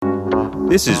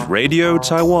This is Radio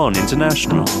Taiwan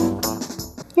International.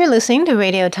 You're listening to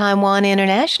Radio Taiwan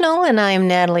International, and I'm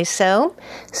Natalie So.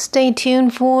 Stay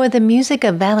tuned for the music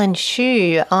of Alan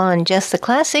Xu on Just the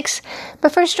Classics.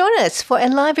 But first, join us for a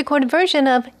live recorded version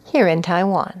of Here in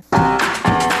Taiwan.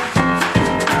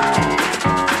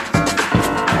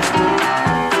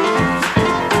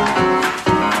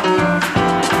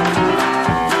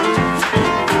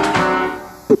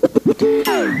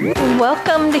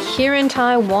 Welcome to Here in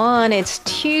Taiwan. It's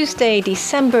Tuesday,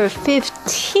 December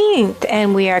 15th,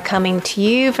 and we are coming to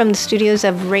you from the studios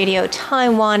of Radio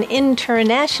Taiwan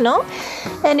International.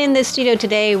 And in the studio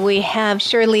today, we have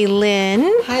Shirley Lin.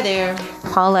 Hi there.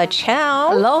 Paula Chow.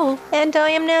 Hello. And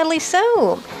I am Natalie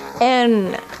So.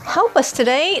 And help us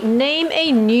today, name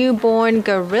a newborn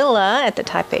gorilla at the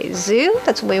Taipei Zoo.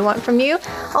 That's what we want from you.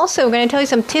 Also, we're going to tell you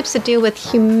some tips to deal with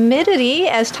humidity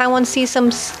as Taiwan sees some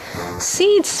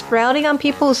seeds sprouting on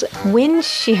people's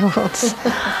windshields.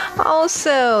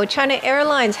 Also, China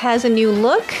Airlines has a new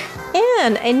look.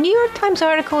 And a New York Times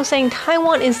article saying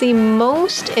Taiwan is the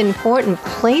most important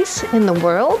place in the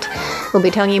world. We'll be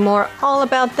telling you more all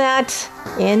about that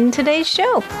in today's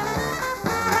show.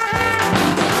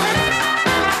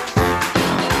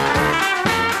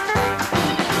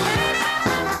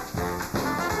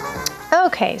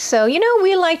 Okay, so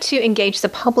we like to engage the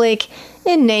public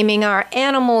in naming our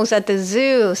animals at the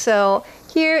zoo. So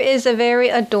here is a very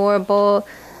adorable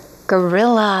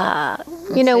gorilla.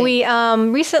 We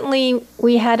recently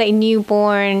we had a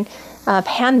newborn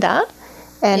panda,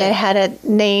 and it had a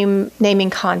naming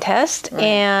contest, right.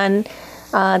 And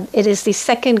it is the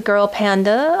second girl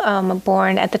panda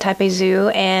born at the Taipei Zoo,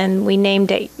 and we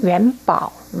named it Yuan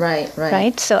Bao.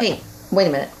 Right. So hey, wait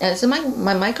a minute. Is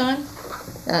my mic on?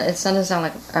 It doesn't sound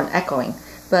like I'm echoing,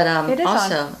 but it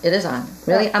is on.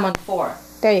 Really, oh. I'm on 4.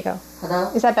 There you go.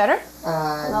 Hello. Is that better?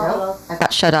 No. I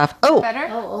got shut off. Oh, better?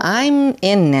 I'm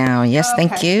in now. Yes, okay.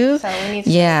 Thank you. So we need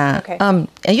yeah. Okay.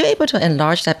 Are you able to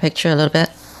enlarge that picture a little bit?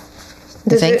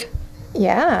 You think?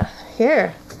 Yeah.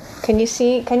 Here. Can you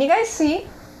see? Can you guys see?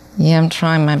 Yeah, I'm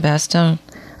trying my best.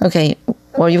 Okay.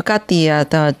 Well, you've got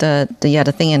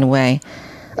the thing in the way.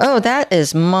 Oh, that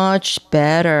is much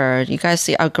better. You guys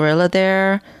see our gorilla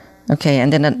there? Okay,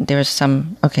 and then there's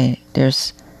some... Okay,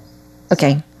 there's...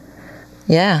 Okay.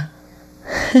 Yeah.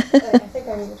 I think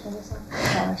I need to turn this on.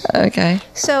 Okay.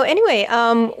 So anyway,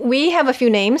 we have a few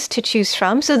names to choose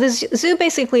from. So the zoo,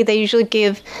 basically, they usually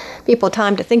give people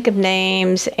time to think of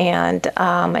names, and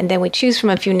then we choose from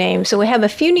a few names. So we have a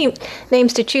few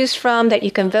names to choose from that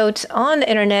you can vote on the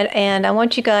internet, and I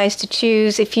want you guys to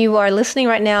choose. If you are listening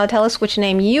right now, tell us which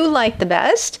name you like the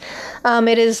best.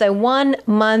 It is a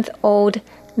 1-month-old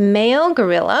male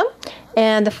gorilla,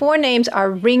 and the 4 names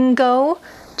are Ringo,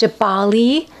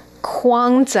 Jabali,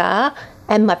 Kwanzaa,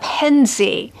 and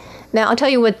Mapenzi. Now, I'll tell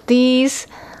you what these...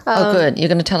 good. You're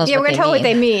going to tell us what they mean. Yeah, we're going to tell what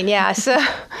they mean, yeah. So,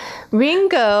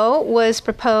 Ringo was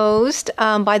proposed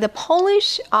by the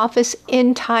Polish office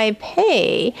in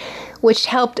Taipei, which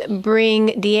helped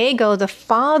bring Diego, the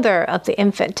father of the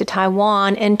infant, to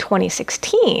Taiwan in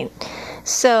 2016.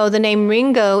 So, the name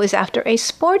Ringo is after a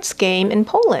sports game in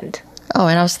Poland. Oh,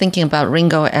 and I was thinking about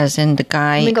Ringo as in the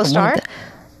guy... Ringo Starr?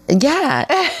 Yeah,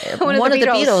 one of the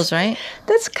Beatles, right?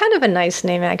 That's kind of a nice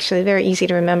name, actually. Very easy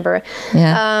to remember.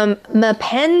 Yeah.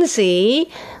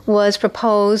 Mapenzi was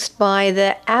proposed by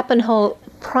the Appenhol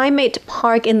Primate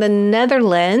Park in the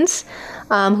Netherlands,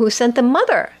 who sent the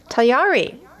mother,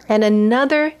 Tayari, and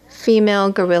another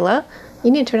female gorilla.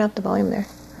 You need to turn up the volume there.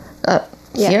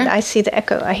 Yeah, here? I see the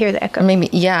echo. I hear the echo. Maybe,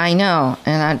 yeah, I know.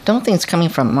 And I don't think it's coming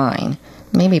from mine.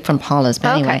 Maybe from Paula's,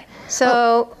 but anyway. Okay,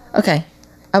 so... Okay,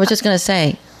 I was just going to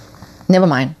say... Never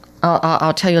mind.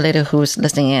 I'll tell you later who's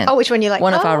listening in. Oh, which one you like?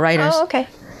 One of our writers. Oh, okay.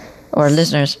 Or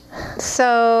listeners.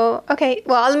 So, okay.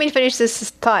 Well, let me finish this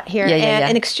thought here. Yeah.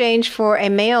 In exchange for a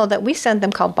mail that we sent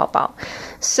them called Bao.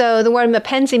 So the word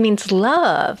Mapenzi means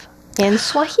love in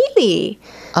Swahili.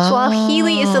 Oh.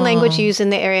 Swahili is the language used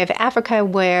in the area of Africa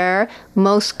where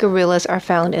most gorillas are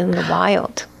found in the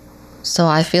wild. So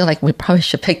I feel like we probably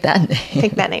should pick that name.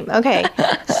 Pick that name. Okay.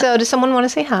 So does someone want to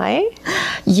say hi?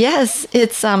 Yes,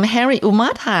 it's Henry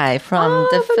Umatai from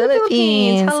the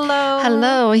Philippines.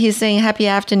 Hello. He's saying happy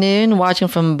afternoon, watching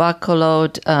from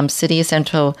Bacolod City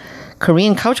Central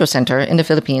Korean Cultural Center in the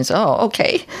Philippines. Oh,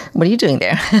 okay. What are you doing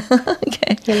there?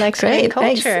 Okay. He likes Korean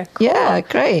culture. Cool. Yeah,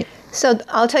 great. So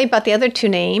I'll tell you about the other 2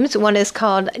 names. One is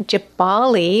called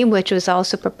Jabali, which was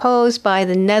also proposed by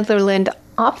the Netherlands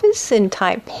office in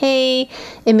Taipei.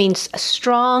 It means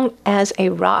strong as a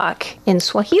rock in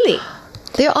Swahili.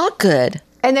 They're all good.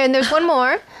 And then there's one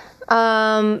more.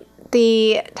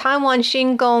 the Taiwan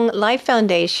Xingong Life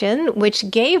Foundation, which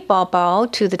gave Bao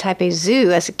Bao to the Taipei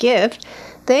Zoo as a gift,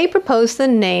 they proposed the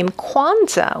name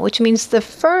Kwanzaa, which means the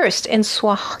first in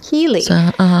Swahili.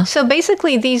 So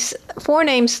basically, these 4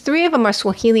 names, 3 of them are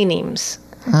Swahili names.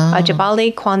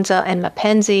 Jabali, Kwanzaa, and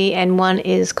Mapenzi, and one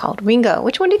is called Ringo.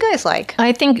 Which one do you guys like?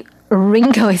 I think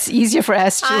Ringo is easier for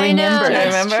us to remember. I know,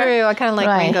 that's true. I kind of like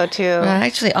Ringo too.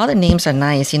 Actually, all the names are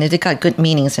nice. They got good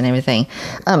meanings and everything.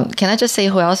 Can I just say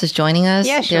who else is joining us?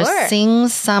 Yeah, sure. There's Sing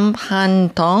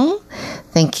Sampan Tong.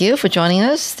 Thank you for joining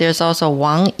us. There's also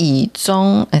Wang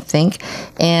Yizhong, I think.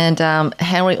 And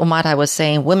Henry Umata was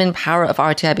saying women power of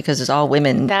RTI because it's all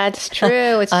women. That's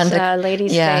true. It's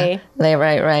Ladies' Day.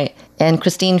 Right. And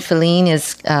Christine Feline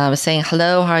is saying,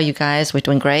 hello, how are you guys? We're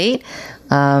doing great.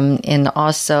 And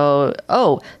also,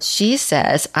 she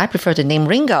says, I prefer the name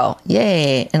Ringo.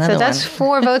 Yay. Another so that's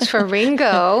one. 4 votes for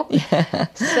Ringo.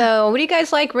 So what do you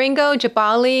guys like? Ringo,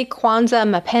 Jabali, Kwanzaa,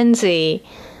 Mapenzi.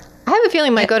 I have a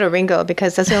feeling I might go to Ringo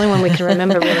because that's the only one we can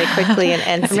remember really quickly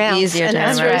and pronounce and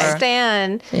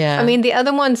understand. Yeah. I mean, the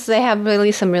other ones, they have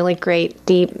really some really great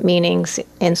deep meanings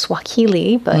in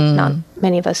Swahili, but not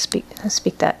many of us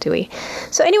speak that, do we?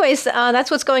 So anyways, that's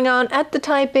what's going on at the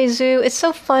Taipei Zoo. It's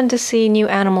so fun to see new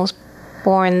animals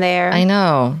born there. I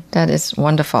know. That is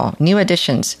wonderful. New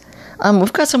additions.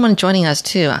 We've got someone joining us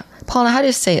too. Paula, how do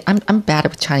you say it? I'm bad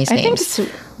with Chinese names.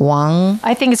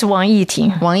 I think it's Wang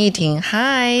Yiting. Wang Yiting.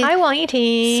 Hi. Hi, Wang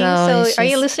Yiting. So are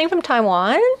you listening from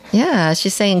Taiwan? Yeah,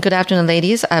 she's saying, good afternoon,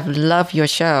 ladies. I've loved your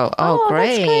show. Oh,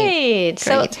 great. That's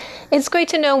great. So it's great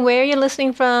to know where you're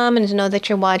listening from and to know that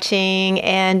you're watching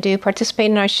and do participate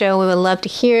in our show. We would love to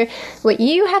hear what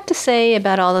you have to say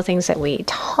about all the things that we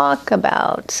talk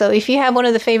about. So if you have one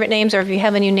of the favorite names or if you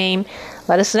have a new name,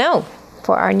 let us know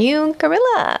for our new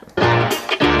gorilla.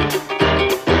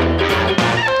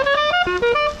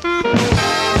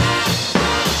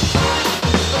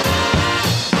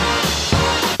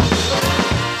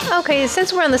 Okay,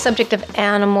 since we're on the subject of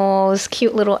animals,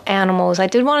 cute little animals, I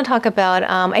did want to talk about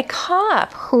a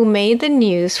cop who made the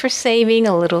news for saving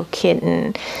a little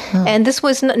kitten. And this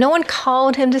was, no one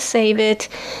called him to save it.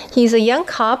 He's a young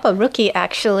cop, a rookie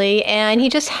actually, and he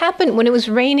just happened, when it was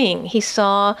raining, he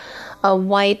saw a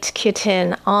white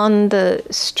kitten on the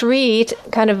street,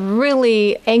 kind of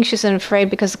really anxious and afraid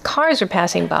because cars were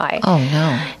passing by. Oh,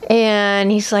 no.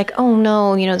 And he's like, oh,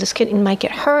 no, this kitten might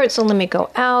get hurt, so let me go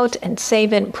out and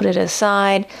save it and put it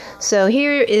aside. So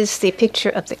here is the picture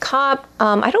of the cop.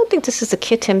 I don't think this is a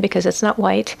kitten because it's not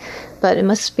white, but it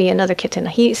must be another kitten.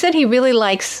 He said he really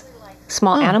likes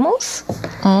small animals.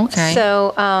 Oh, okay.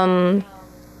 So,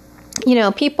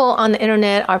 people on the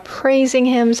internet are praising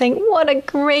him, saying, what a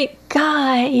great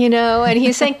guy, and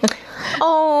he's saying,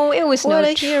 oh, it was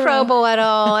no trouble at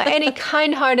all. Any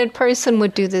kind-hearted person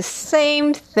would do the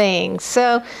same thing.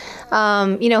 So,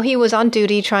 he was on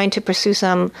duty trying to pursue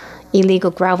some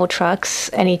illegal gravel trucks,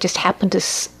 and he just happened to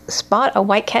spot a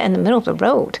white cat in the middle of the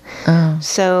road. Oh.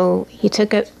 So he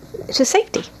took it to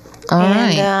safety.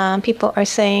 And people are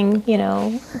saying,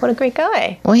 what a great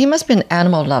guy. Well, he must be an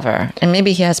animal lover, and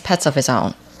maybe he has pets of his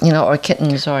own, or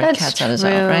kittens or cats of his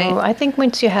own, right? I think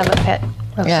once you have a pet...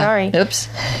 Oh, sorry. Oops.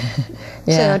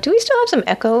 So, do we still have some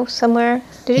echo somewhere?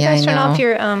 Did you guys turn off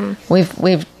your...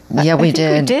 We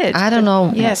did. I don't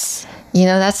know. Yes.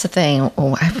 That's the thing.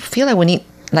 I feel like we need,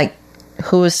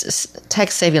 who's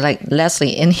tech savvy like Leslie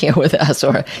in here with us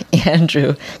or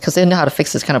Andrew, because they know how to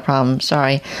fix this kind of problem.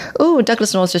 Sorry. Ooh,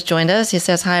 Douglas Knowles just joined us. He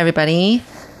says, hi, everybody.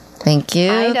 Thank you.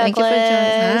 Hi, Douglas. Thank you for joining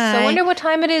us. Hi. So I wonder what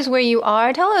time it is where you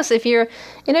are. Tell us if you're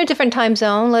in a different time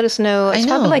zone. Let us know. It's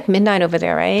probably like midnight over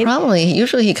there, right? Probably.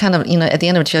 Usually he kind of, at the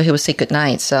end of the show, he would say good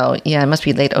night. So yeah, it must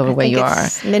be late over where you are.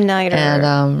 Midnight.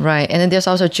 And right. And then there's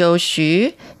also Zhou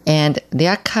Xu and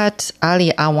Liaquat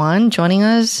Ali Awan joining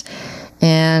us.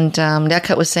 And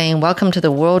Liaquat was saying, welcome to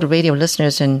the World Radio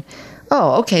listeners. And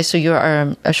okay, so you're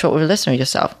a shortwave listener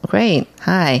yourself. Great.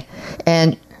 Hi.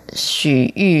 And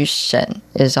Xu Yushen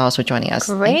is also joining us.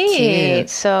 Great.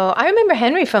 So I remember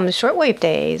Henry from the shortwave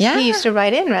days. Yeah. He used to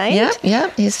write in, right? Yeah,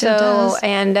 he still does.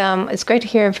 And it's great to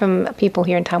hear from people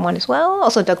here in Taiwan as well.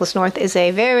 Also, Douglas North is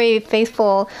a very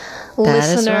faithful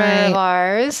listener of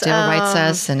ours. Still writes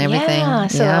us and everything. Yeah,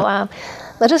 so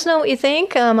let us know what you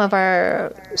think of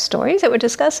our stories that we're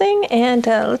discussing, and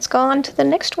let's go on to the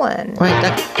next one.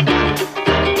 Right.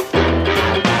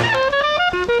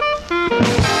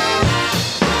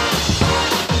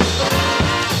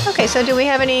 Okay, so do we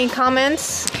have any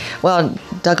comments? Well,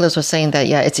 Douglas was saying that,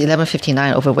 it's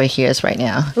 11:59 over where he is right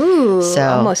now. Ooh,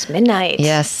 almost midnight.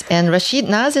 Yes, and Rashid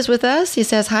Naz is with us. He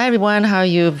says, hi, everyone. How are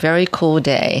you? Very cool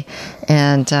day.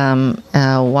 And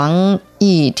Wang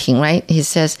Yiting, right? He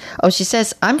says, she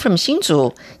says, I'm from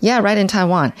Hsinchu. Yeah, right in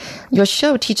Taiwan. Your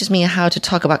show teaches me how to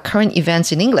talk about current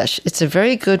events in English. It's a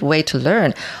very good way to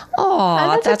learn.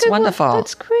 Oh, that's wonderful.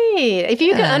 That's great. If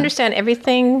you can understand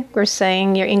everything we're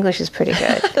saying, your English is pretty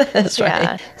good. That's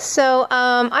right. So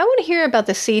I want to hear about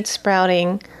the seed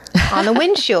sprouting on the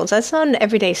windshields. That's not an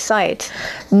everyday sight.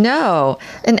 No.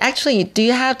 And actually, do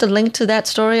you have the link to that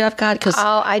story I've got?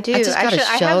 I do. I just got to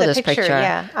show this picture.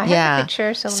 Yeah, I have the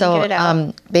picture, so let me get it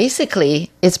out.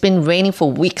 Basically, it's been raining for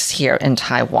weeks here in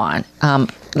Taiwan,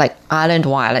 like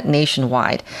island-wide, like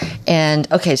nationwide.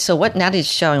 And, okay, so what Natalie's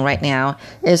showing right now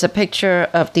is a picture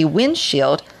of the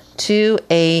windshield to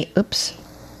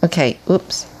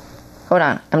Hold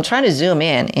on. I'm trying to zoom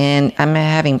in, and I'm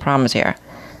having problems here.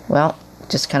 Well,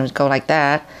 just kind of go like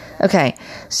that. Okay,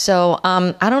 so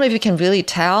I don't know if you can really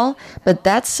tell, but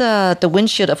that's the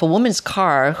windshield of a woman's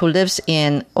car who lives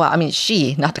in,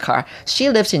 she, not the car. She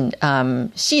lives in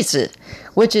Xizi,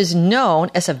 which is known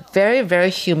as a very, very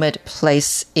humid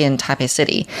place in Taipei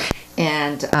City.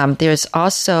 And there's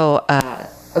also,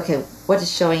 what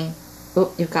is showing?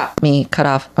 Oh, you've got me cut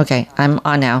off. Okay, I'm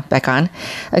on now, back on.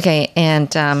 Okay,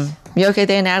 and... you okay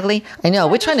there, Natalie? I know,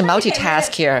 we're trying to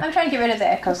multitask here. I'm trying to get rid of the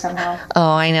echo somehow. Oh,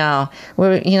 I know.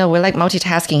 We're like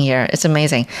multitasking here. It's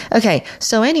amazing. Okay,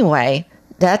 so anyway,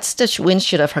 that's the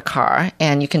windshield of her car,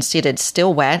 and you can see that it's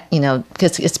still wet,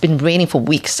 because it's been raining for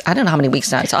weeks. I don't know how many weeks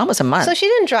now. It's almost a month. So she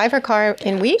didn't drive her car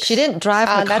in weeks? She didn't drive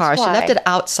her car. She left it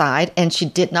outside, and she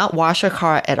did not wash her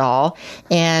car at all.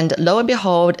 And lo and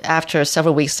behold, after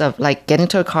several weeks of getting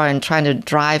to her car and trying to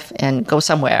drive and go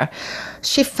somewhere,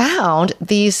 she found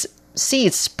these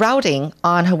seeds sprouting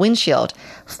on her windshield.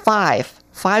 Five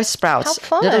sprouts.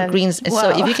 How fun. Little greens. Wow.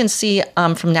 So if you can see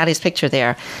from Natalie's picture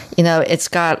there, it's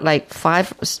got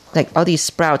five, all these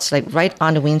sprouts right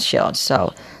on the windshield.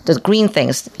 So the green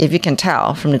things, if you can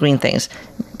tell from the green things,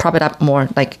 prop it up more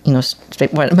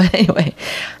straight. But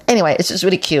anyway, it's just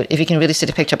really cute if you can really see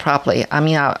the picture properly. I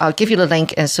mean, I'll give you the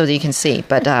link and so that you can see.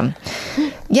 But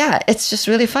yeah, it's just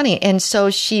really funny. And so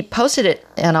she posted it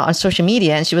on social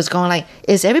media, and she was going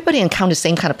is everybody encounter the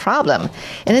same kind of problem?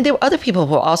 And then there were other people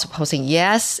who were also posting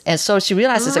yes. And so she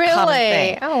realized it's a common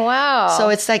thing. Oh, wow. So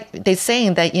it's they're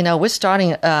saying that, we're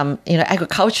starting,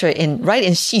 agriculture right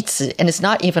in Xizi, and it's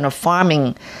not even a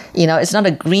farming, it's not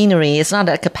a greenery. It's not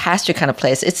like a pasture kind of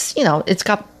place. It's, it's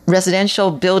got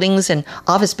residential buildings and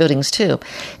office buildings too.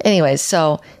 Anyway,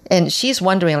 and she's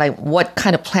wondering what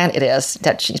kind of plant it is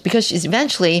because she's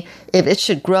eventually, if it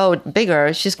should grow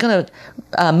bigger, she's going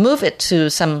to move it to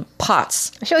some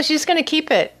pots. So she's going to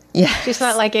keep it. Yeah. She's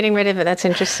not getting rid of it. That's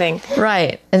interesting.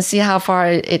 Right. And see how far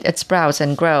it sprouts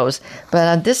and grows.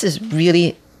 But this is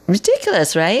really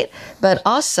ridiculous, right? But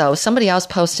also somebody else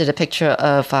posted a picture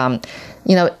of,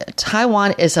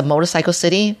 Taiwan is a motorcycle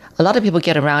city. A lot of people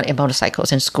get around in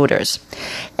motorcycles and scooters.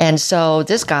 And so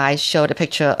this guy showed a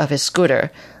picture of his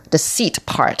scooter, the seat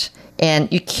part.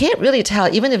 And you can't really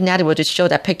tell, even if Natalie were to show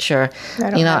that picture,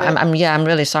 I'm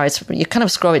really sorry. You kind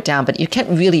of scroll it down, but you can't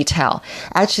really tell.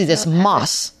 Actually, there's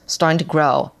moss starting to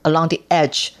grow along the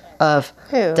edge of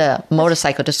the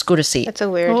motorcycle, the scooter seat. That's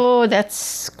weird. Oh,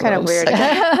 that's kind of weird.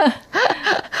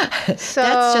 So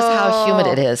that's just how humid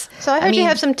it is. So I heard you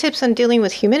have some tips on dealing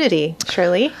with humidity,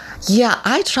 Shirley. Yeah,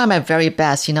 I try my very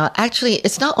best. Actually,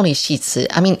 it's not only Xizi.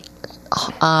 I mean,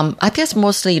 I guess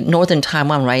mostly northern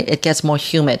Taiwan, right? It gets more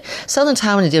humid. Southern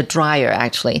Taiwan is drier,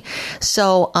 actually.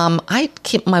 So I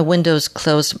keep my windows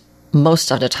closed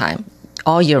most of the time,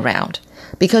 all year round.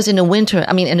 Because in the winter,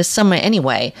 in the summer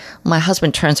anyway, my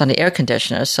husband turns on the air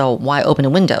conditioner, so why open the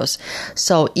windows?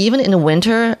 So even in the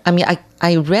winter,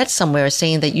 I read somewhere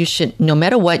saying that you should, no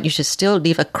matter what, you should still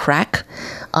leave a crack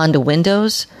on the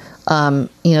windows,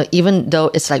 even though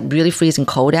it's really freezing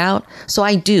cold out. So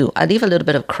I do. I leave a little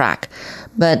bit of crack,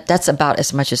 but that's about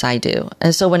as much as I do.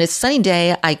 And so when it's sunny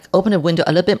day, I open the window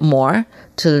a little bit more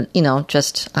to, to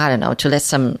let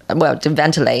to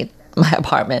ventilate my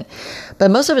apartment.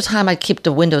 But most of the time I keep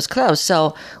the windows closed.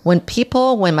 So when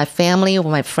my family,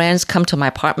 when my friends come to my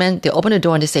apartment, they open the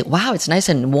door and they say, wow, it's nice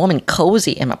and warm and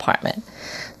cozy in my apartment.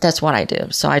 That's what I do.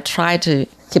 So I try to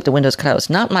keep the windows closed.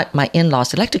 Not my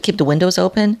in-laws. They like to keep the windows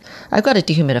open. I've got a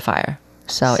dehumidifier.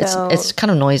 So it's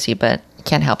kind of noisy, but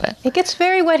can't help it. It gets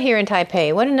very wet here in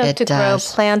Taipei. What enough to grow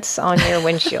plants on your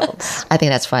windshields? I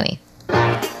think that's funny.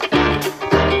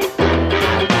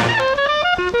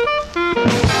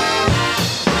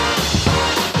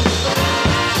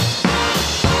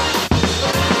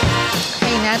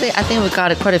 I think we've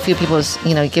got quite a few people,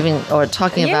 giving or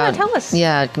talking about. Tell us.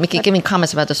 Yeah, giving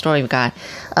comments about the story we've got.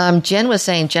 Jen was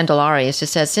saying, Jen Dolores, she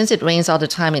says, since it rains all the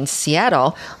time in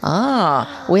Seattle,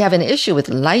 we have an issue with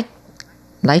light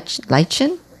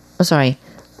lichen? Oh, sorry.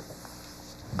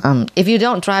 If you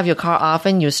don't drive your car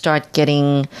often, you start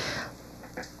getting.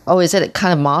 Oh, is it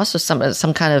kind of moss or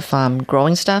some kind of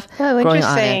growing stuff? Oh, growing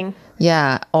interesting. on it?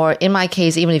 Yeah. Or in my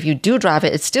case, even if you do drive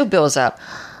it, it still builds up.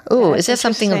 Oh, is that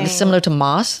something similar to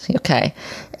moss? Okay.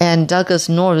 And Douglas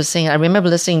North was saying, I remember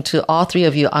listening to all three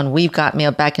of you on We've Got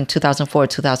Mail back in 2004,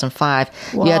 2005.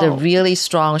 Wow. You had a really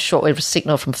strong shortwave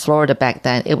signal from Florida back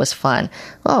then. It was fun.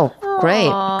 Oh,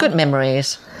 great. Good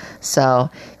memories. So,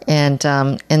 and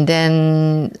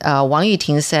then Wang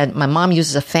Yuting said, my mom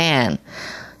uses a fan.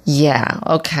 Yeah,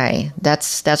 okay.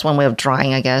 That's one way of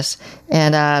drying, I guess.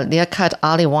 And Leah Cut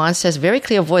Ali Wan says, very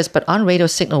clear voice, but on radio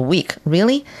signal weak.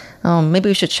 Really? Maybe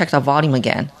we should check the volume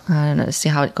again. I don't know, see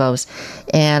how it goes.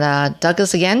 And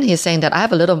Douglas again, he's saying that I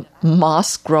have a little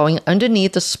moss growing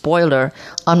underneath the spoiler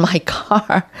on my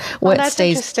car where it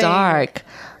stays dark.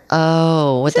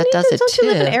 Oh, well, that does it too. Don't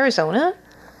you live in Arizona?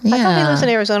 Yeah. I thought he lives in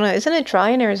Arizona. Isn't it dry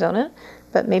in Arizona?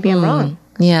 But maybe I'm wrong.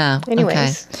 Yeah.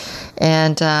 Anyways. Okay.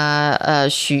 And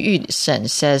Xu Yushen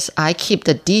says, I keep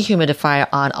the dehumidifier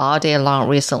on all day long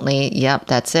recently. Yep,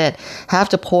 that's it. Have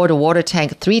to pour the water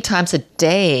tank 3 times a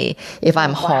day if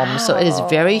I'm home. So it is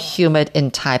very humid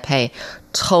in Taipei.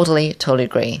 Totally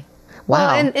agree. Wow. Well,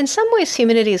 and in some ways,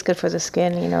 humidity is good for the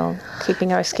skin,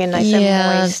 keeping our skin nice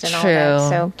and moist and all that.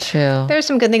 So true. There's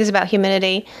some good things about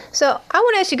humidity. So I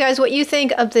want to ask you guys what you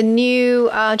think of the new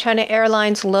China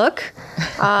Airlines look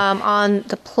on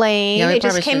the plane. Yeah, it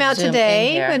just came out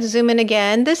today. Let's zoom in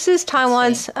again. This is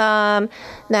Taiwan's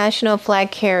national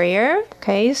flag carrier.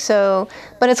 Okay,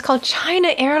 but it's called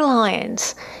China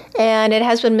Airlines, and it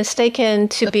has been mistaken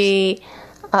to be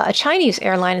a Chinese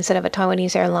airline instead of a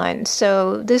Taiwanese airline.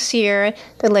 So this year,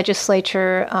 the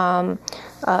legislature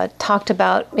talked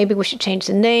about maybe we should change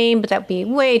the name, but that would be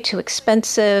way too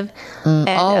expensive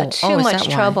and too much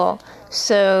trouble.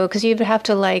 So, because you'd have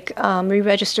to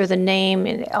re-register the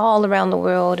name all around the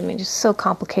world. I mean, it's so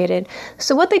complicated.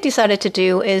 So what they decided to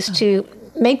do is to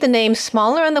make the name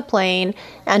smaller on the plane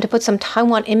and to put some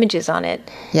Taiwan images on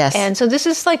it. Yes. And so this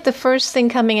is like the first thing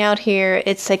coming out here.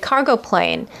 It's a cargo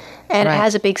plane. And it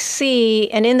has a big C,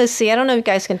 and in the C, I don't know if you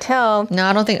guys can tell. No,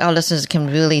 I don't think our listeners can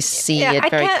really see it very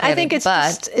clearly. I think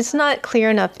it's not clear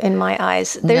enough in my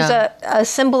eyes. There's a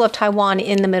symbol of Taiwan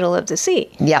in the middle of the C.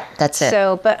 Yeah, that's it.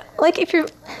 So, but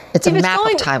it's a map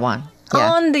of Taiwan. Yeah.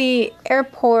 On the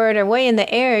airport or way in the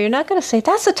air, you're not going to say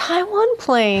that's a Taiwan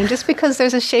plane just because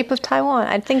there's a shape of Taiwan.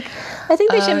 I think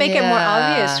they should make it more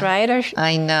obvious, right?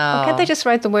 I know. Or can't they just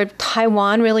write the word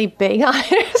Taiwan really big on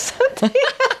it or something?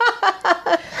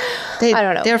 I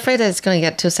don't know. They're afraid that it's going to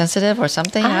get too sensitive or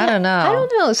something. I don't know. I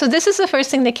don't know. So this is the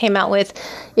first thing they came out with.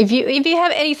 If you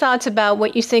have any thoughts about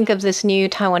what you think of this new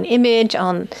Taiwan image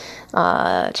on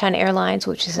China Airlines,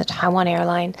 which is a Taiwan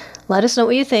airline, let us know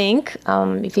what you think.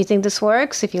 If you think this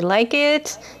works, if you like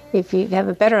it, if you have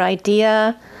a better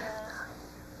idea,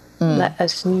 let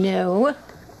us know.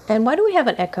 And why do we have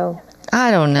an echo? I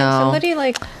don't know. Can somebody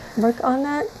work on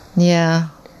that? Yeah.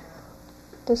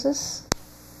 Does this?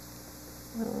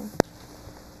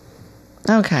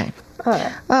 Okay. All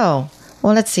right. Oh,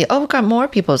 well, let's see. Oh, we've got more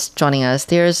people joining us.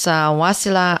 There's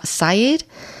Wasila Saeed.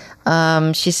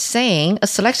 She's saying, a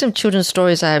selection of children's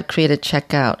stories I have created,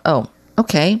 check out. Oh,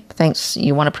 okay. Thanks.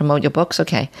 You want to promote your books?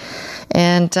 Okay.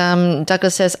 And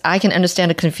Douglas says, I can understand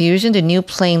the confusion. The new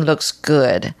plane looks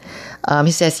good.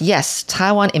 He says, yes,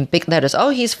 Taiwan in big letters. Oh,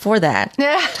 he's for that.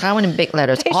 Taiwan in big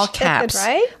letters. All caps.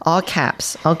 Right? All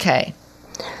caps. Okay.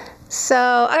 So,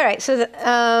 all right. So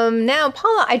now,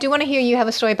 Paula, I do want to hear you have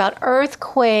a story about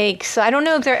earthquakes. So I don't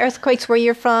know if there are earthquakes where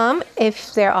you're from.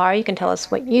 If there are, you can tell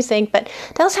us what you think. But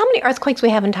tell us how many earthquakes we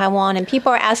have in Taiwan. And people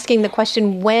are asking the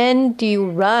question, when do you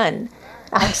run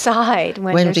outside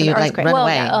when do you run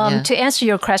away? To answer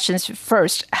your questions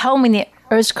first, how many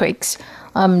earthquakes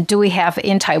do we have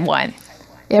in Taiwan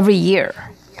every year?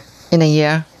 In a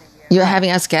year? You're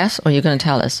having us guess, or you're going to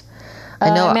tell us?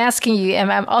 I'm asking you,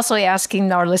 and I'm also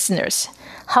asking our listeners,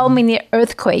 how many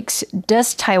earthquakes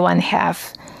does Taiwan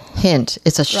have? Hint,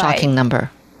 it's a shocking number.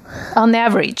 On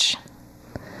average,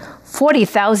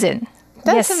 40,000.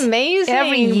 That's amazing.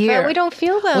 Every year. But we don't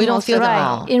feel them. We don't feel them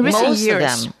all. In recent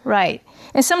years. Right.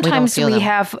 And sometimes we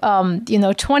have,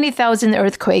 20,000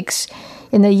 earthquakes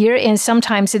in a year, and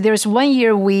sometimes there's one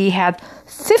year we had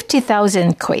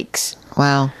 50,000 quakes.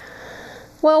 Wow.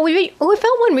 Well, we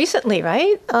felt one recently,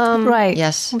 right? Right.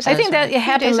 Yes. I think that it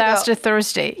happened last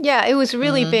Thursday. Yeah, it was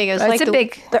really big. It was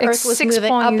the earth was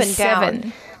moving up and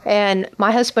down. And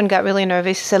my husband got really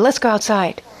nervous. He said, let's go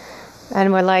outside.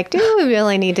 And we're like, do we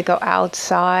really need to go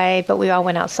outside? But we all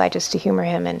went outside just to humor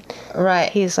him. And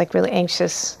he's really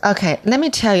anxious. Okay, let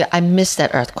me tell you, I missed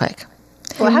that earthquake.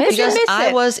 Well, how did you miss it?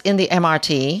 I was in the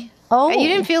MRT. Oh, you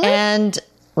didn't feel it? And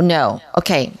no.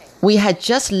 Okay. We had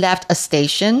just left a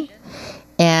station,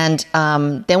 and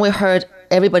then we heard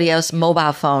everybody else's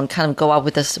mobile phone kind of go out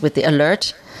with the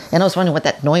alert. And I was wondering what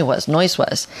that noise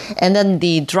was. And then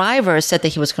the driver said that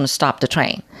he was going to stop the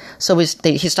train. So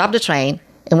he stopped the train,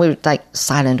 and we were like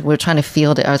silent. We were trying to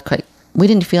feel the earthquake. We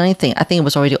didn't feel anything. I think it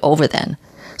was already over then.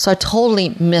 So I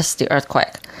totally missed the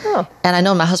earthquake. Oh. And I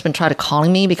know my husband tried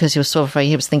calling me because he was so afraid.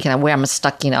 He was thinking where I'm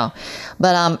stuck,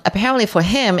 But apparently for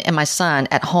him and my son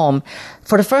at home,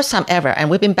 for the first time ever, and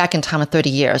we've been back in Taiwan 30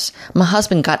 years, my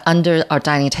husband got under our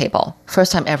dining table.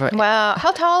 First time ever. Wow.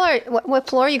 How tall what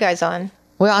floor are you guys on?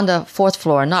 We're on the 4th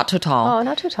floor, not too tall. Oh,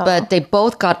 not too tall. But they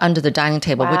both got under the dining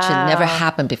table, which had never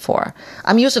happened before.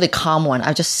 I'm usually the calm one.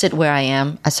 I just sit where I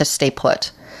am. I just stay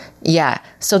put. Yeah.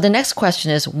 So the next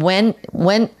question is when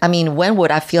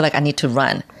would I feel like I need to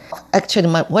run? Actually,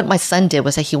 what my son did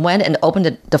was that he went and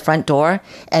opened the front door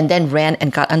and then ran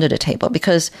and got under the table,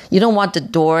 because you don't want the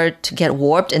door to get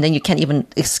warped and then you can't even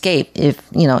escape if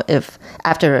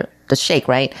after the shake,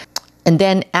 right? And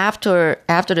then after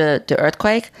the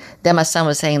earthquake, then my son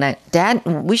was saying that, Dad,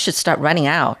 we should start running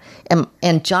out.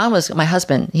 And John was my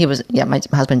husband. My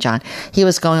husband John. He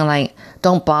was going like,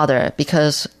 don't bother,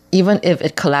 because even if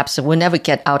it collapses, we'll never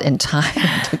get out in time.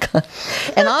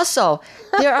 And also,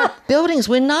 there are buildings.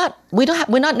 We're not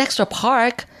next to a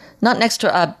park. Not next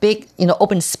to a big,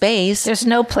 open space. There's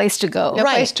no place to go. No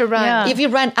place to run. Yeah. If you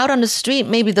ran out on the street,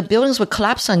 maybe the buildings would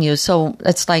collapse on you. So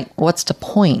it's like, what's the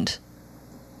point?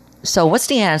 So what's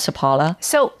the answer, Paula?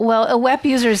 So, a web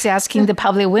user is asking the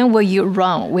public, when will you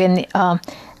run when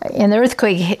an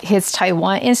earthquake hits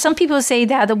Taiwan? And some people say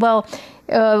that,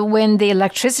 when the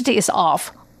electricity is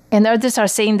off. And others are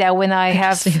saying that when I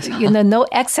have, no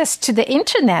access to the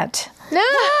internet. No.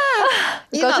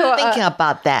 You're not thinking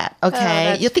about that,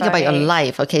 okay? You think about your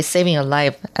life, okay? Saving your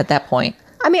life at that point.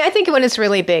 I mean, I think when it's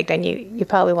really big, then you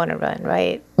probably want to run,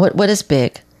 right? What is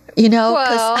big?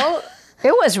 Well,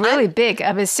 it was really big.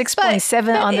 I mean,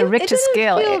 6.7 on the Richter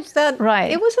scale. Right.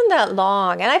 It wasn't that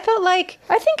long. And I felt like...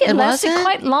 I think it lasted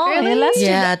quite long. Really? It lasted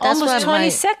that's almost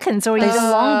 20 seconds or even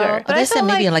longer. But they said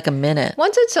maybe like a minute.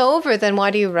 Once it's over, then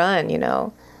why do you run,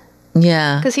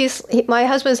 Yeah. Because my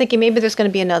husband's thinking maybe there's going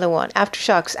to be another one.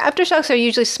 Aftershocks. Aftershocks are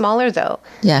usually smaller, though.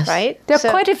 Yes. Right? There are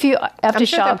quite a few aftershocks. I'm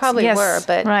sure there probably were,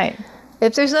 but right.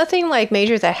 If there's nothing like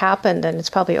major that happened, then it's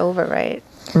probably over, right?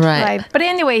 Right. But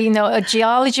anyway, a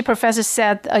geology professor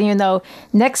said,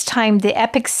 next time the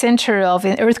epicenter of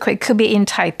an earthquake could be in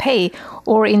Taipei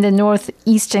or in the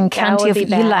northeastern county of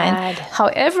Yilan.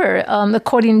 However,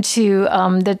 according to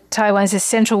the Taiwan's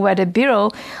Central Weather Bureau,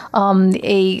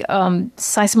 a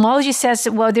seismology says,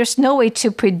 there's no way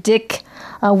to predict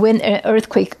when an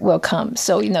earthquake will come.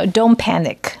 So, don't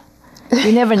panic.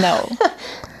 You never know.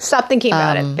 Stop thinking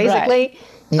about it, basically. Right.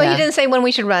 But you didn't say when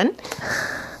we should run?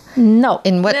 No.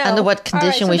 Under what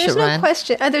condition we should run?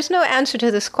 There's no answer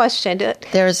to this question. Do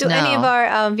any of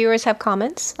our viewers have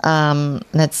comments?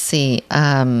 Let's see.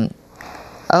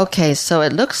 Okay, so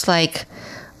it looks like...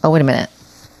 Oh, wait a minute.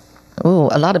 Ooh,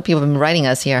 a lot of people have been writing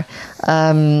us here.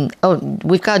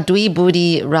 We've got Dwi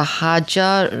Budi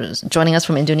Rahaja joining us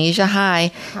from Indonesia.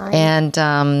 Hi.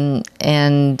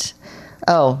 And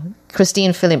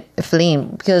Christine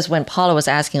Feline, because when Paula was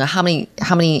asking how many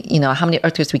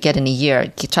earthquakes we get in a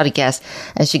year, try to guess,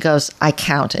 and she goes, I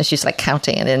count, and she's like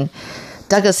counting, and then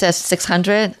Douglas says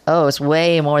 600. Oh, it's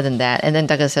way more than that, and then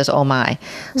Douglas says, oh my.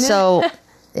 So,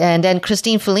 and then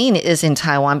Christine Feline is in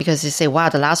Taiwan because they say, wow,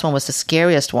 the last one was the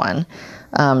scariest one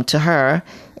to her.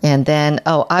 And then,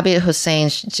 Abid Hussein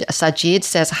Sajid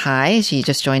says hi. She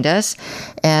just joined us.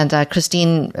 And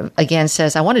Christine again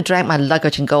says, I want to drag my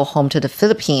luggage and go home to the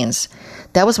Philippines.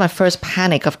 That was my first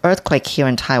panic of earthquake here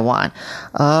in Taiwan.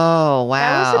 Oh, wow.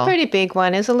 That was a pretty big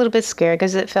one. It was a little bit scary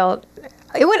because I think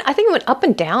it went up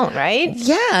and down, right?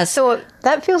 Yeah. So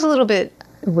that feels a little bit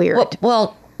weird.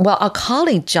 Well, our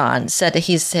colleague John said that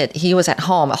he was at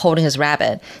home holding his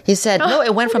rabbit. He said, no,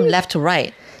 it went from left to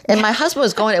right. And my husband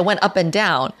was going, it went up and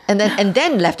down, and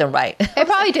then left and right. It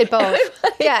probably did both.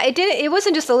 Yeah, it did. It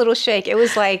wasn't just a little shake. It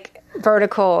was like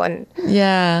vertical and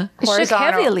horizontal. It shook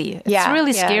heavily. It's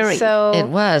really scary. So it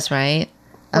was, right?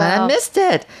 I missed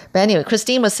it. But anyway,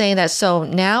 Christine was saying that, so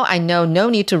now I know no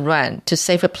need to run to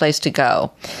safer place to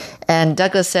go. And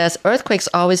Douglas says, earthquakes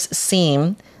always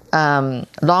seem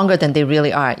longer than they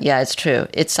really are. Yeah, it's true.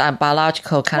 It's a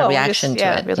biological kind of reaction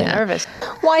to it. Really nervous.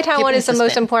 Why Taiwan is the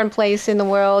most important place in the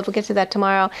world. We'll get to that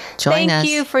tomorrow. Thank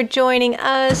you for joining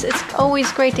us. It's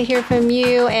always great to hear from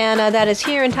you. And that is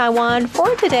Here in Taiwan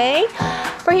for today.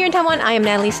 For Here in Taiwan, I am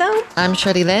Natalie So. I'm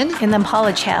Shirley Lin. And I'm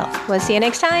Paula Chow. We'll see you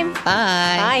next time.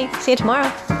 Bye. Bye. See you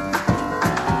tomorrow.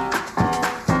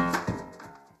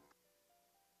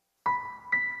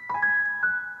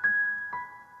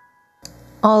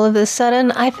 All of a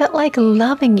sudden, I felt like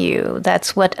loving you.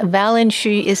 That's what Valen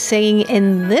Xu is singing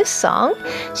in this song.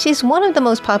 She's one of the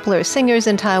most popular singers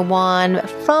in Taiwan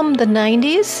from the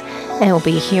 90s, and we'll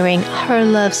be hearing her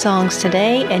love songs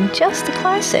today and just the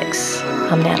classics.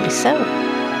 I'm Natalie So.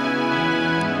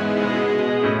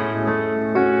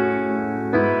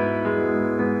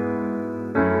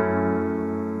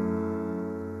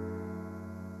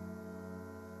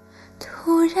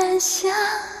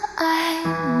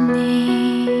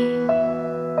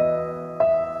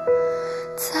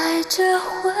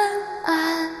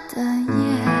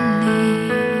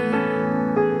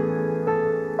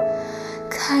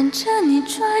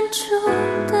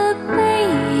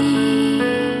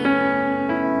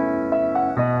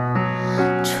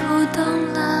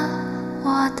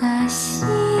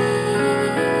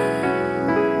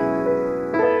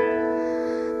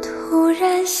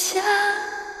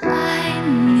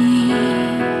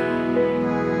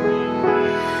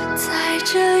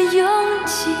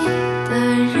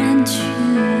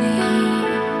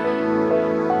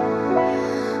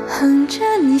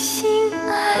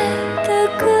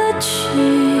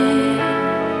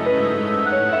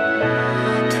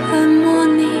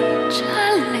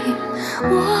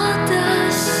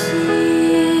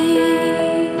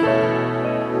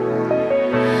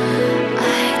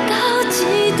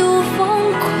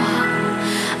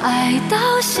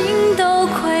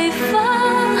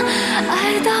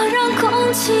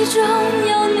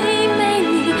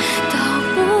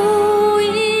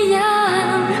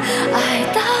爱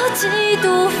到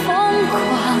极度疯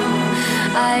狂，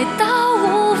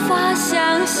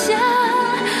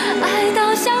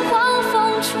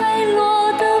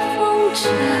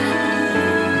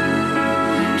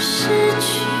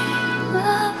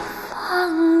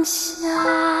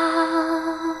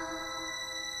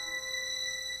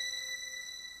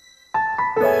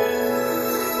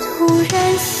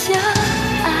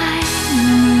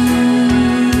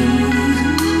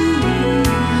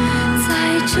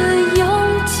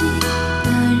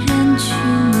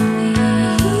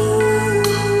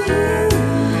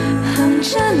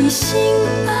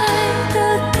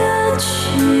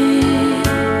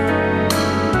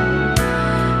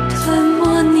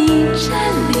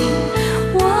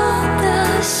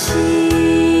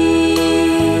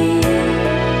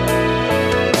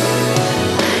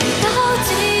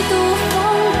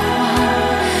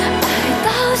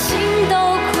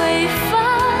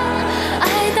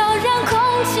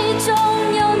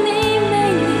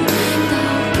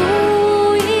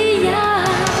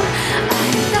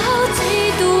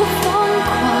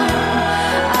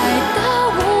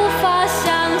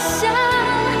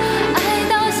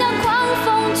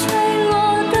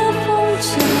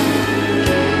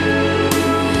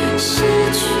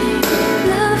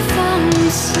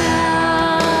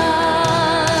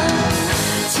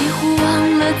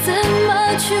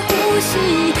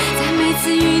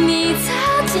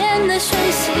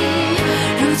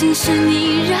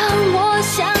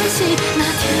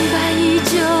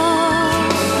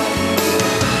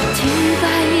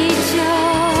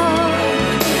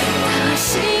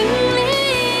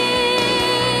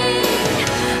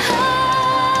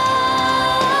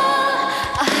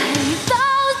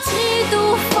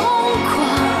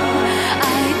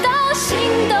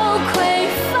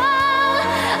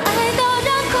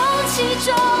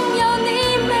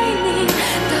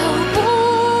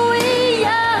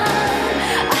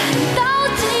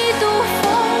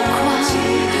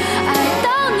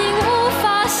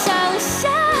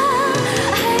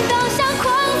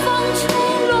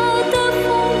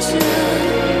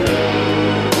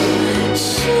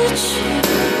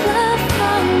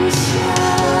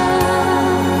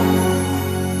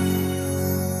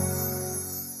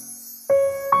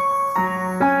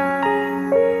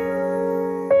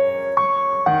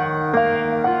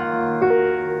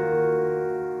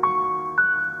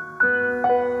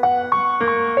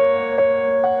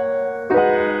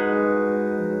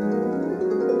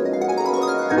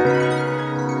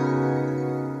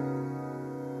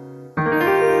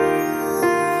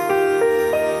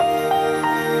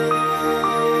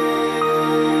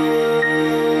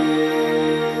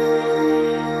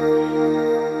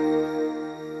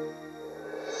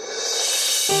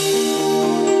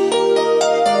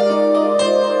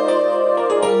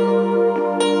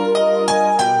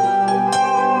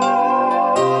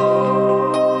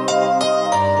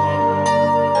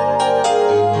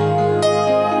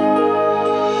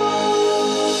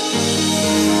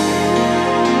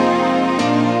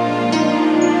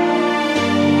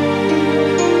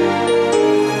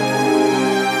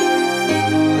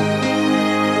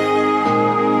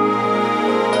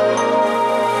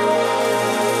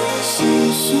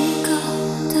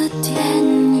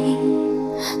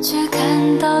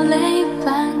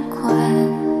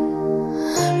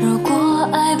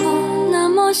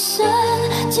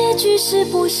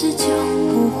是就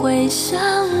不会伤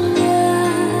人。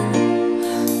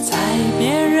在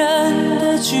别人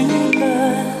的剧本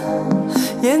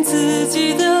演自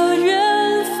己的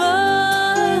缘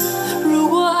分，如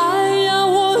果爱要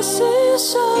我牺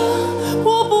牲，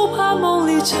我不怕梦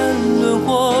里沉沦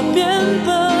或变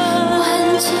笨。换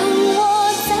成我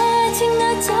在爱情的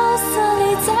角色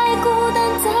里，再孤单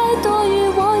再多余，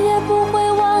我也不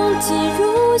会忘记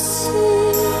如昔。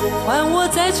换我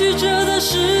在曲折的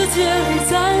世界里，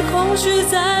在空虚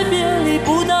在别离，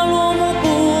不到落幕不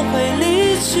会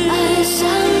离去。爱上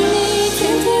你，天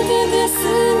天天天思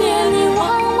念你，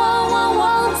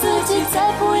忘自己，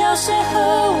再不要谁和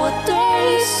我对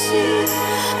戏。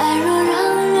爱若让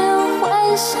人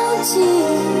患上尽，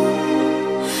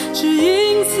只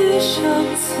因此生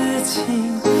此情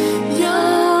有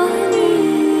你。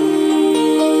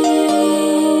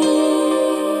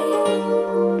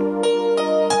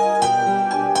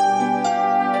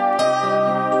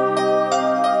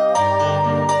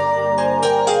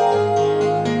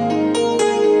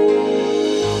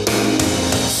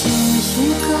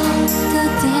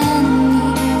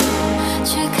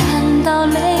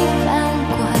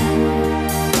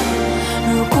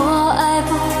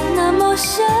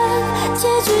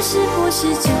是不是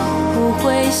就不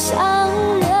会伤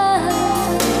人？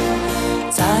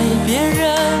在别人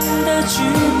的剧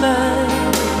本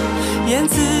演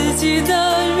自己的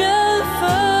缘分，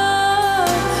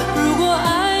如果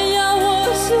爱要我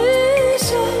牺牲，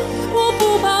我不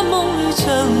怕梦里沉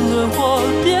沦或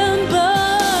变笨。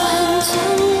换成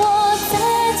我在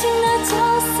爱情的角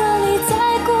色里，再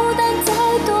孤单再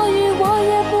多余，我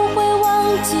也不会忘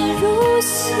记如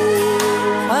昔。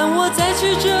换我在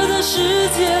曲折的世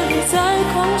界里，在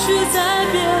空虚在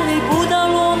别离，不到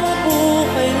落幕不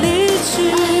会离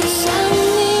去。爱上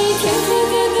你，天天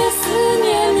天天思念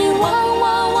你，忘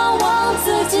自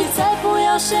己，再不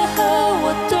要谁和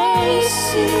我对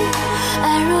戏。爱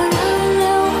若让人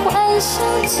患上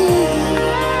尽，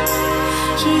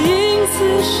只因此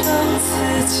生此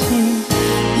情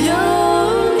有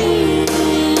你。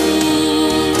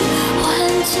换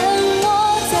成我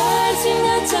在爱情的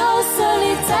角色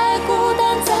里，再孤单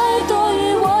再多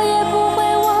余，我也不会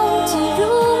忘记如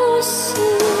昔。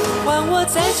换我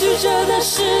在曲折的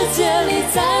世界里，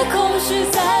在空虚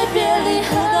在别离，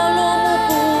不到落幕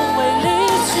不会离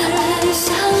去。爱上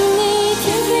你，天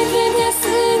天天天思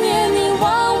念你，忘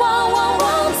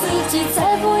自己，再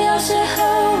不要谁和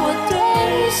我对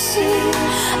戏。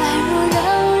爱若让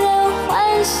人患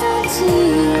上尽，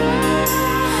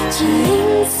只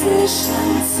因此生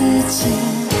此情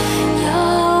有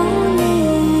你。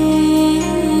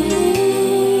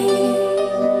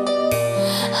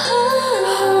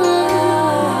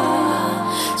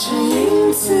只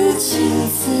因此情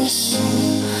此时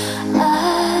爱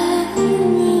你。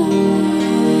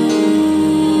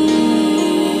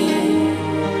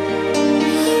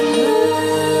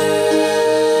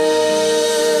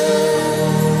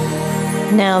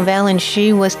Now,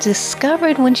 Valanche was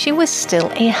discovered when she was still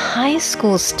a high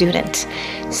school student,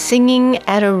 singing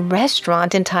at a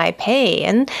restaurant in Taipei,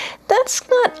 and that's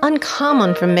not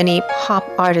uncommon for many pop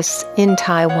artists in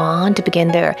Taiwan to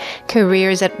begin their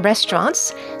careers at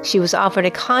restaurants. She was offered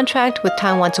a contract with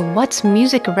Taiwan's What's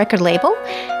Music record label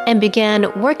and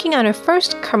began working on her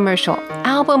first commercial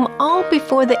album all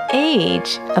before the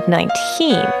age of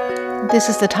 19. This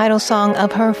is the title song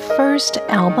of her first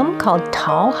album called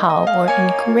讨好 or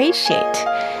Ingratiate.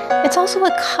 It's also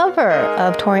a cover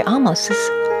of Tori Amos's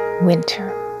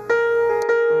Winter.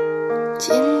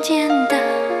 渐渐的，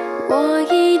我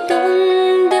已懂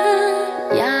得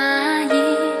压抑，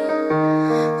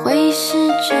会失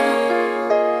去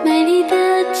美丽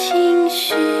的情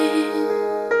绪。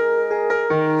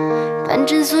反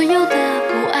正所有的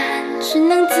不安只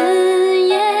能自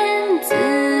言自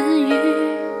语，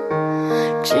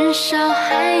至少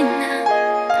还能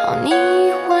讨你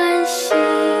欢喜。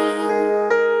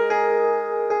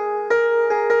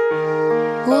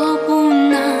我不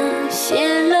能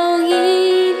泄露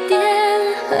一点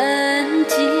痕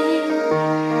迹，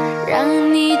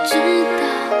让你知道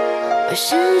我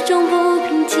始终不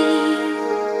平静。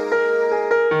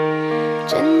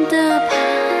真的怕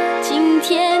今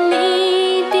天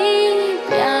你的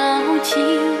表情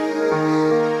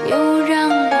又让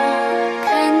我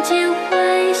看见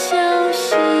坏消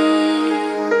息，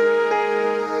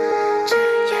这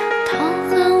样讨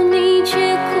好你却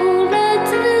苦了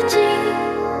自己，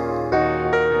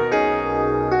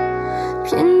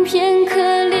偏偏可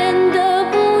怜的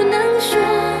不能说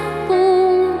不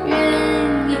愿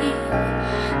意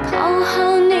讨好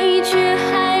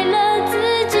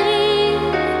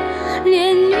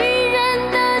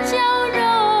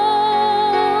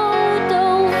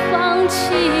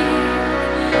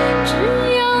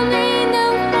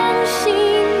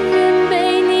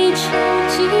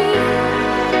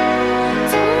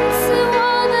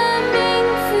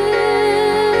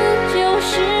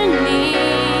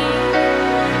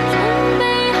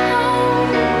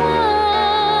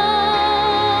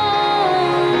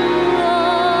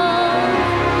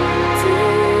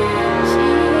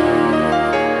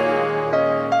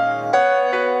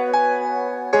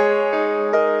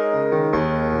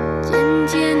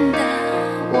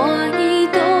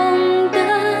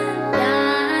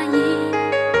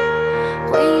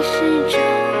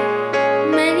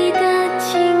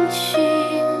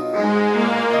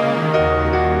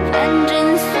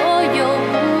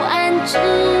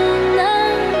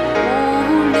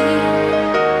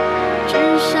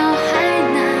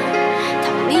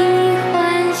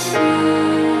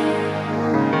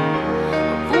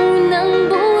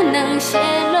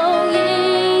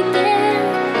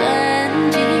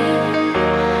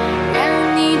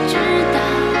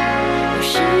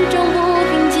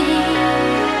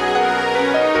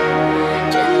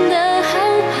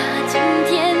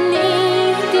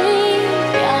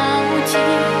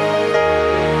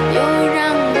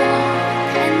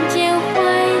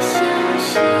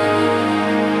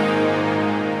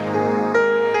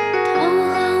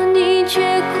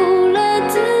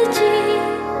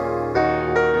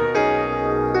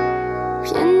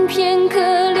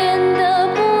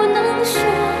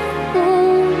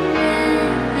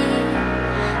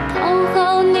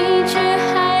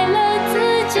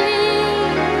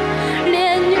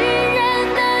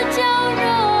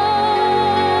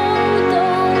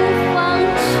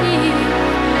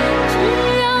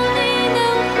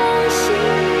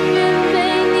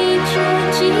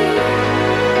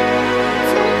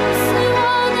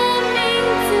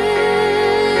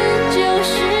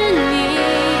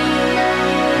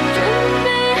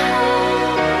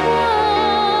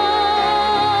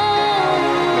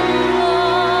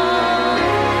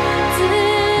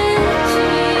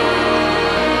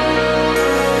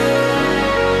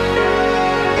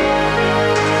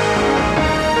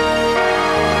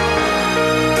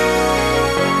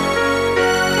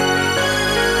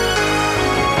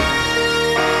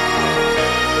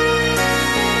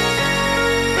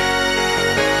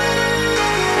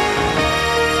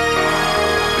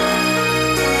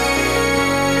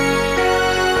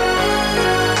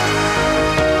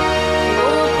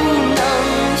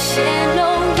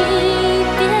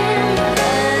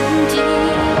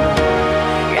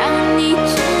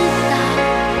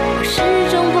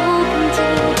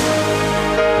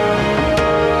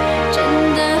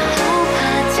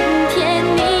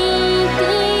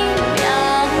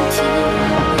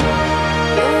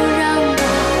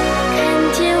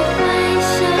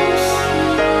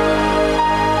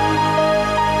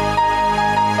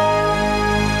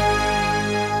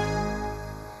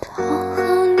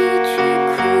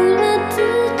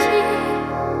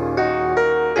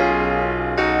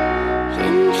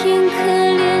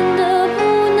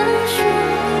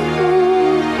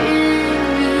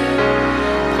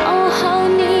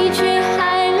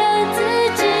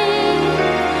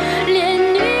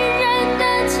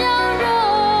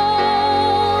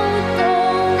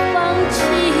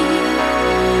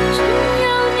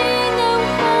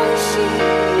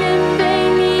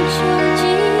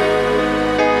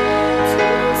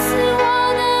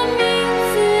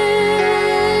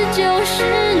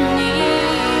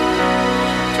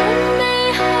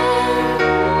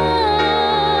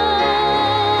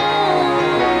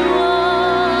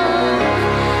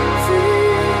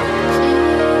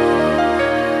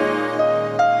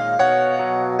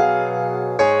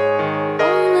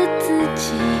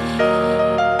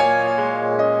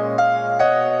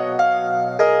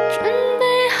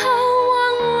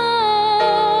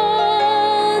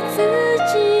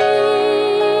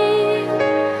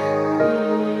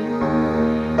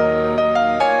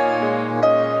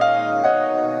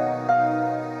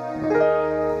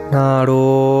な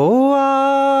ろあ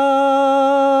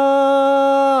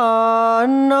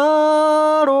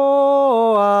な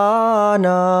ろあ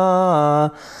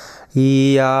な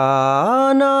い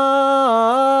や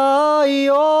ない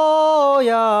よ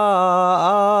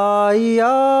や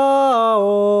や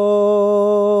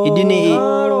o idini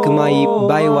kumai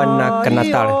baiwana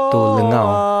kanatar tu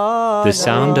lengau. The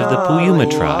sound of the Puyuma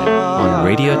tribe on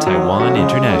Radio Taiwan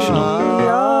International.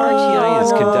 RTI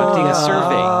is conducting a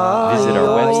survey. Visit our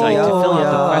website to fill out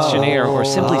the questionnaire or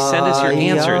simply send us your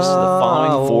answers to the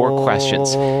following 4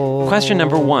 questions. Question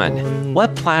number 1.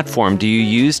 What platform do you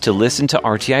use to listen to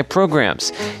RTI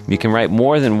programs? You can write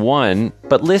more than one,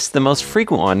 but list the most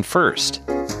frequent one first.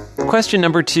 Question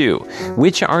number 2.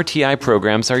 Which RTI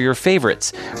programs are your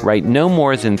favorites? Write no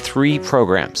more than 3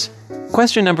 programs.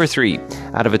 Question number 3.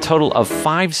 Out of a total of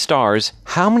 5 stars,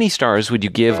 how many stars would you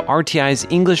give RTI's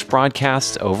English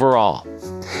broadcasts overall?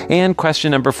 And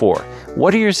question number 4.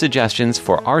 What are your suggestions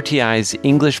for RTI's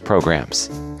English programs?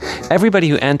 Everybody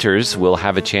who enters will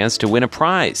have a chance to win a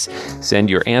prize. Send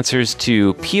your answers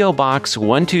to P.O. Box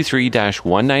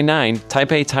 123-199,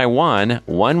 Taipei, Taiwan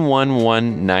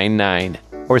 11199.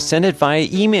 Or send it via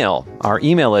email. Our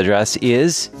email address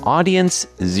is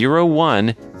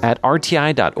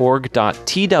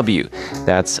audience01@rti.org.tw.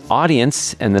 That's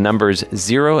audience and the numbers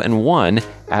 0 and 1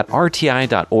 at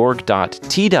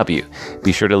rti.org.tw.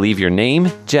 Be sure to leave your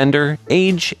name, gender,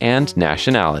 age, and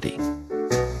nationality.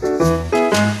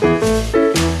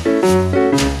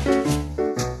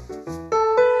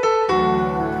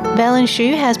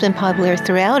 Balanshu has been popular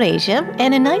throughout Asia,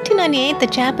 and in 1998, the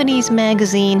Japanese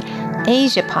magazine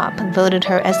Asia Pop voted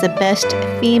her as the best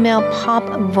female pop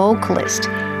vocalist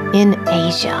in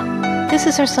Asia. This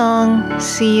is her song,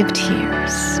 Sea of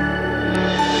Tears.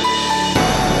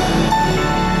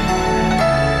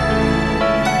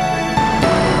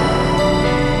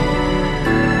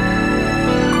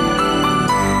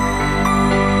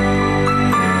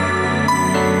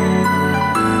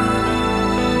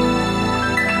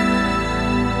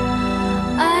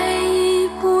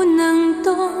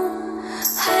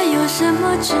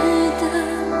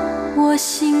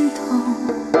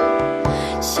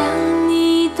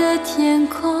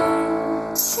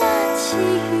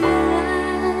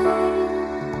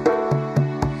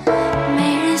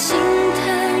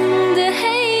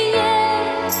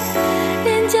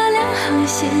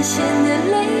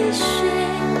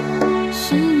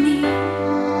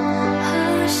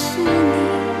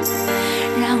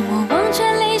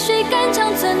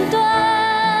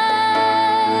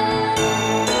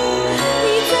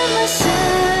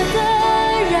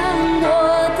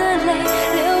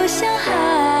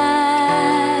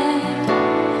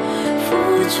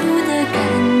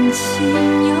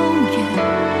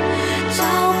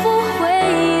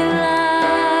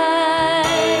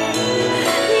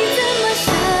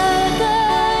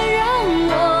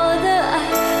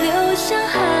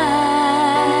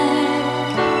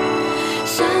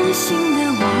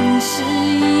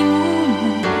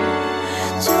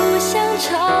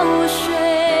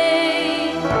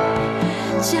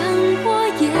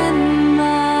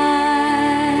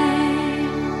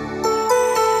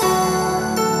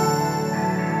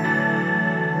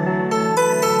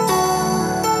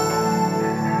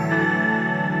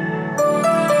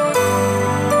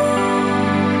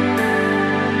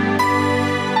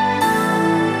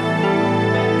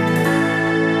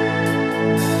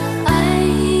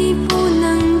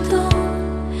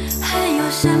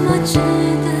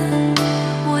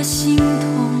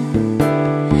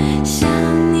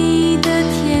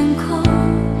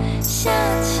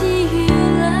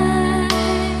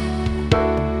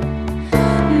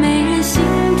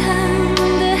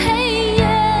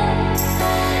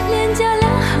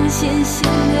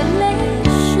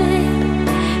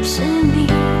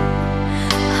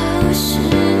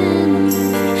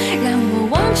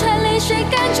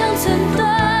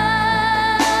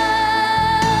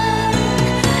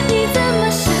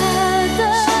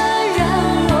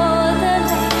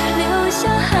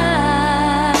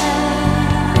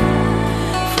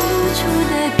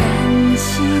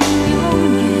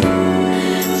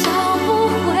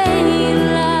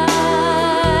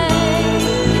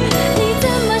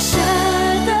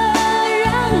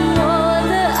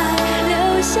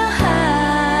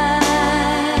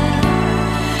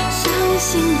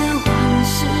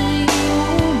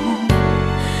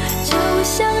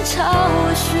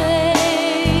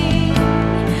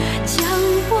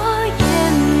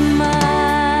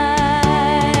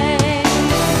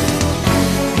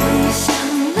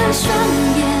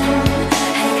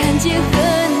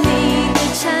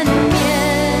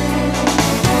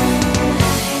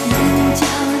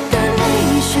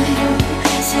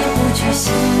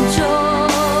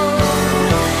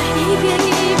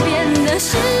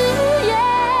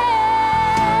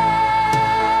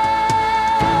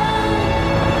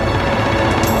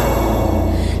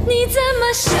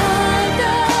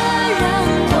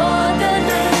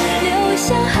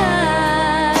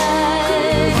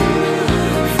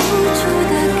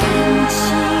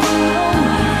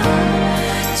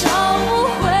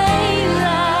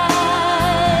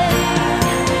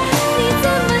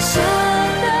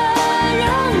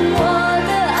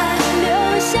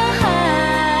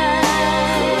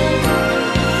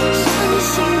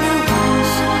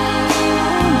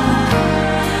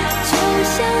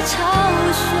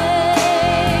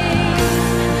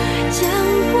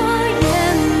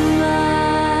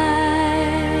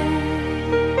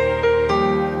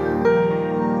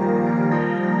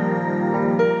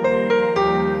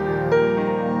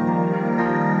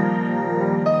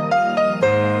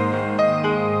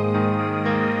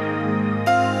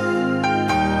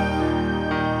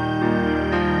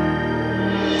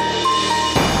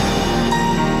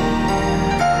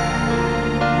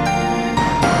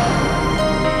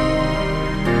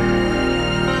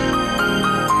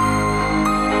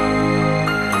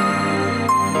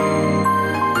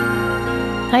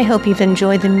 I hope you've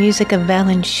enjoyed the music of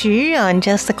Valen Xu on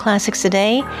Just the Classics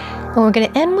today. And we're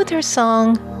going to end with her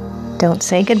song, Don't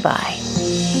Say Goodbye.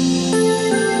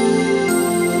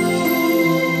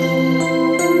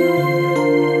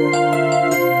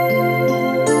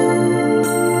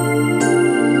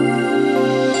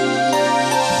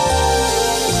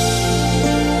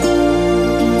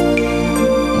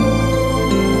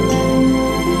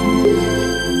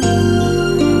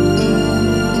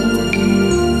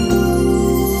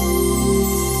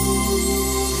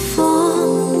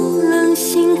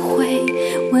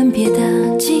别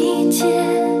的季节，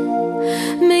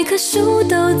每棵树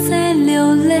都在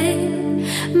流泪，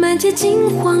满街金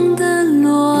黄的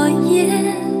落叶，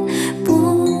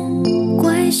不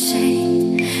怪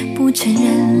谁不承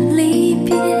认离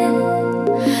别。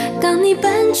当你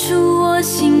搬出我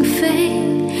心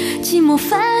扉，寂寞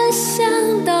翻箱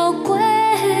倒柜。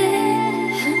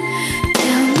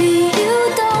Tell me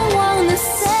you don't wanna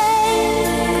say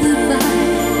goodbye,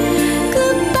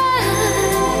 goodbye。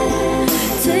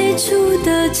最初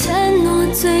的承诺，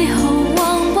最后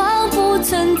往往不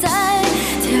存在。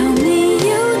Tell me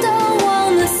you don't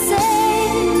wanna say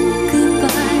goodbye,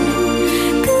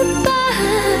 goodbye。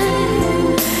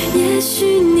也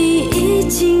许你已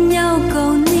经要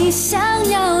够你想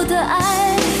要的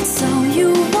爱 ，So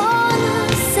you wanna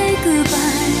say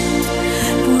goodbye，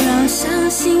 不让伤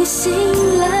心醒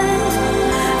来，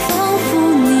仿佛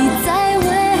你在未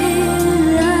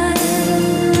来。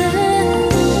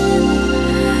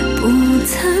不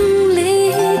曾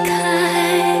离开。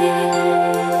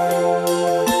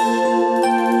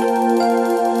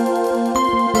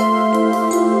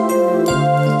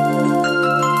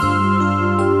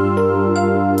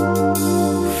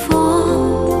风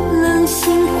冷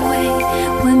心会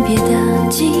吻别的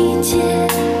季节，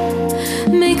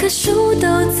每棵树都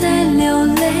在流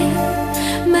泪，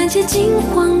满街金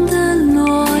黄的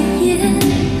落叶，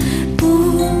不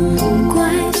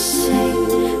怪谁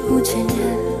不承认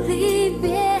离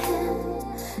别。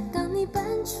当你搬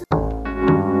出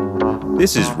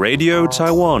This is Radio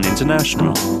Taiwan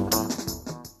International.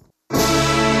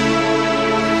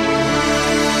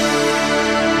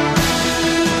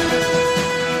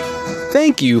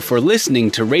 Thank you for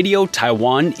listening to Radio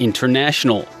Taiwan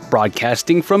International,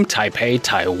 broadcasting from Taipei,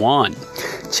 Taiwan.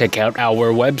 Check out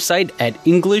our website at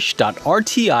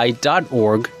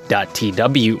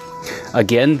english.rti.org.tw.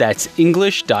 Again, that's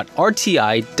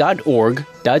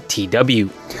english.rti.org.tw.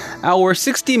 Our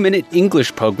 60-minute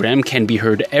English program can be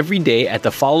heard every day at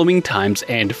the following times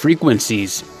and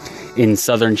frequencies. In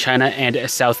southern China and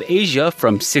South Asia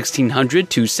from 1600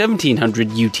 to 1700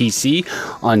 UTC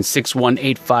on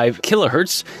 6185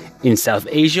 kHz. In South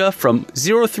Asia from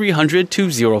 0300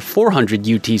 to 0400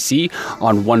 UTC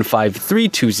on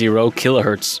 15320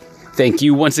 kHz. Thank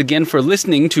you once again for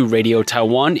listening to Radio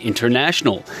Taiwan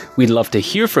International. We'd love to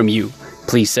hear from you.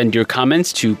 Please send your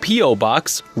comments to P.O.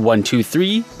 Box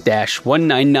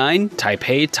 123-199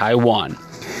 Taipei, Taiwan.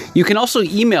 You can also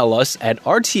email us at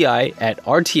rti@rti.org.tw.